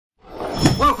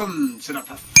Welcome to the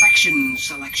Perfection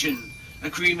Selection,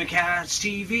 a Cream of Cards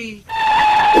TV.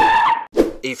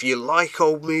 If you like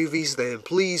old movies, then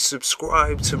please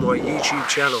subscribe to my YouTube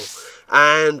channel.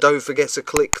 And don't forget to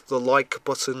click the like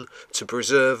button to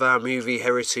preserve our movie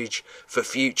heritage for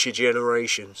future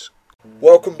generations.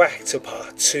 Welcome back to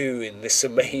part 2 in this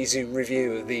amazing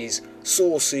review of these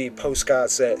saucy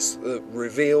postcard sets that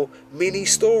reveal mini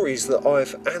stories that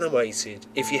I've animated.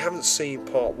 If you haven't seen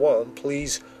part 1,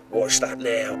 please watch that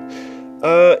now.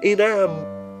 In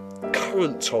our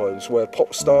current times, where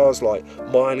pop stars like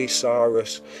Miley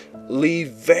Cyrus leave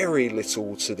very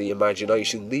little to the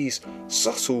imagination, these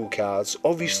subtle cards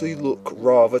obviously look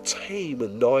rather tame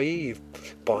and naive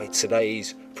by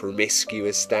today's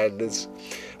promiscuous standards.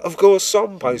 Of course,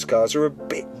 some postcards are a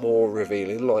bit more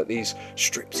revealing, like these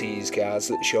striptease cards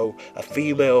that show a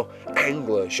female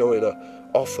angler showing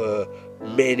off her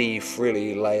many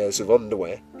frilly layers of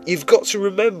underwear. You've got to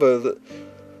remember that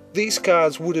these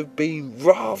cards would have been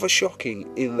rather shocking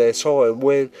in their time,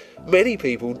 when many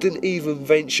people didn't even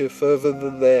venture further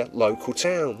than their local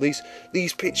town.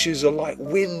 These pictures are like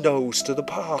windows to the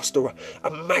past, or a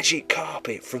magic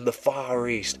carpet from the Far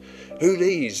East. Who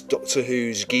needs Doctor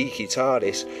Who's geeky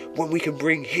TARDIS when we can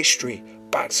bring history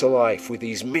back to life with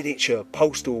these miniature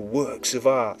postal works of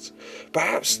art?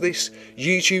 Perhaps this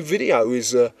YouTube video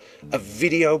is a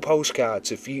video postcard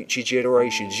to future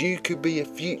generations. You could be a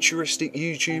futuristic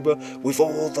YouTuber with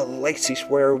all the latest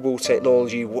wearable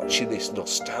technology watching this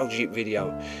nostalgic video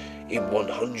in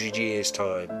 100 years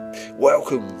time.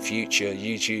 Welcome, future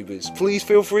YouTubers. Please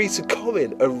feel free to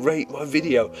comment and rate my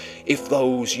video, if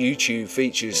those YouTube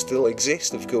features still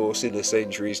exist, of course, in a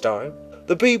century's time.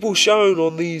 The people shown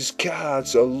on these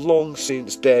cards are long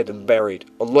since dead and buried,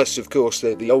 unless of course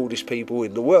they're the oldest people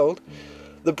in the world.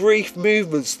 The brief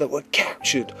movements that were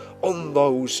captured on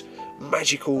those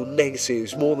magical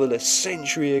negatives more than a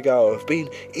century ago have been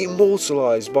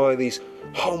immortalised by these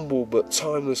humble but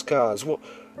timeless cards.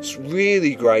 What's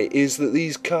really great is that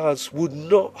these cards would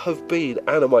not have been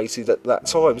animated at that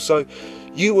time, so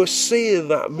you are seeing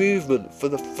that movement for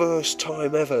the first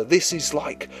time ever. This is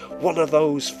like one of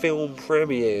those film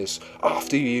premieres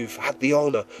after you've had the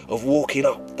honour of walking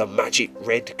up the magic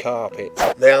red carpet.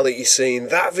 Now that you've seen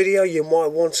that video, you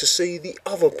might want to see the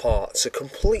other part to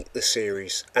complete the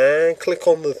series, and click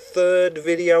on the third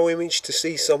video image to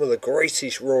see some of the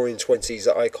greatest Roaring Twenties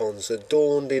icons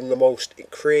adorned in the most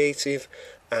creative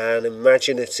and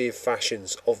imaginative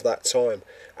fashions of that time,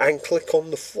 and click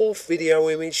on the fourth video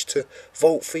image to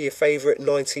vote for your favourite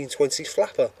 1920s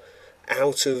flapper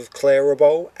out of Clara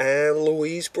Bow and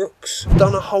Louise Brooks. I've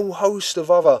done a whole host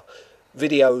of other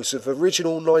videos of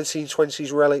original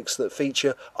 1920s relics that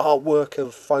feature artwork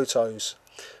and photos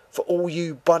for all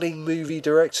you budding movie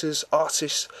directors,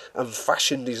 artists and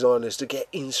fashion designers to get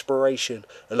inspiration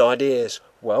and ideas.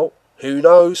 Well, who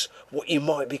knows what you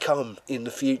might become in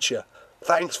the future.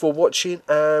 Thanks for watching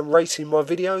and rating my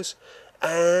videos,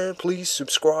 and please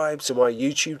subscribe to my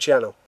YouTube channel.